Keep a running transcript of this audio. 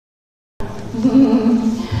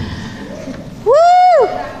Woo!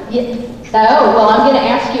 Yeah. Oh, well, I'm going to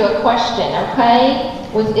ask you a question, okay?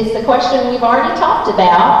 It's the question we've already talked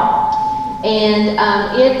about, and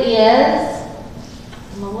it is,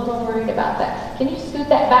 I'm a little worried about that. Can you scoot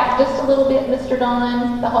that back just a little bit, Mr.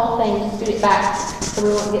 Don? The whole thing, just scoot it back so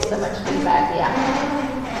we won't get so much feedback, yeah.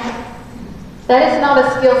 That is not a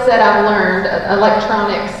skill set I've learned,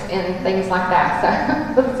 electronics and things like that, so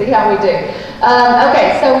let's see how we do.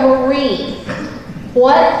 Okay, so Marie,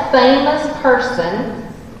 what famous person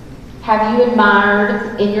have you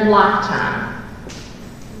admired in your lifetime?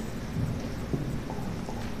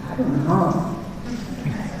 I don't know.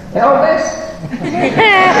 Elvis?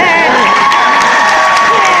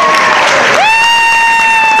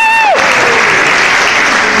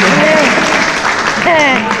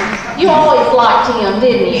 You always liked him,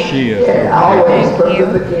 didn't you? She is. Yeah, always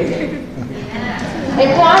from the beginning. And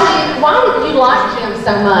why did you like him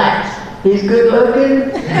so much? He's good looking.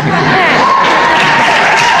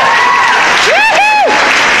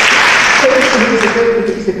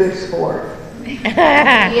 He's a good sport. He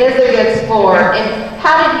is a good sport. And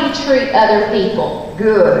how did he treat other people?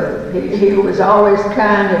 Good. He was always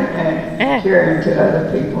kind and caring to other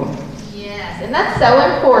people. Yes, and that's so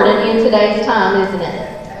important in today's time, isn't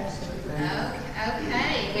it?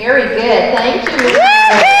 Okay. Very good. Thank you.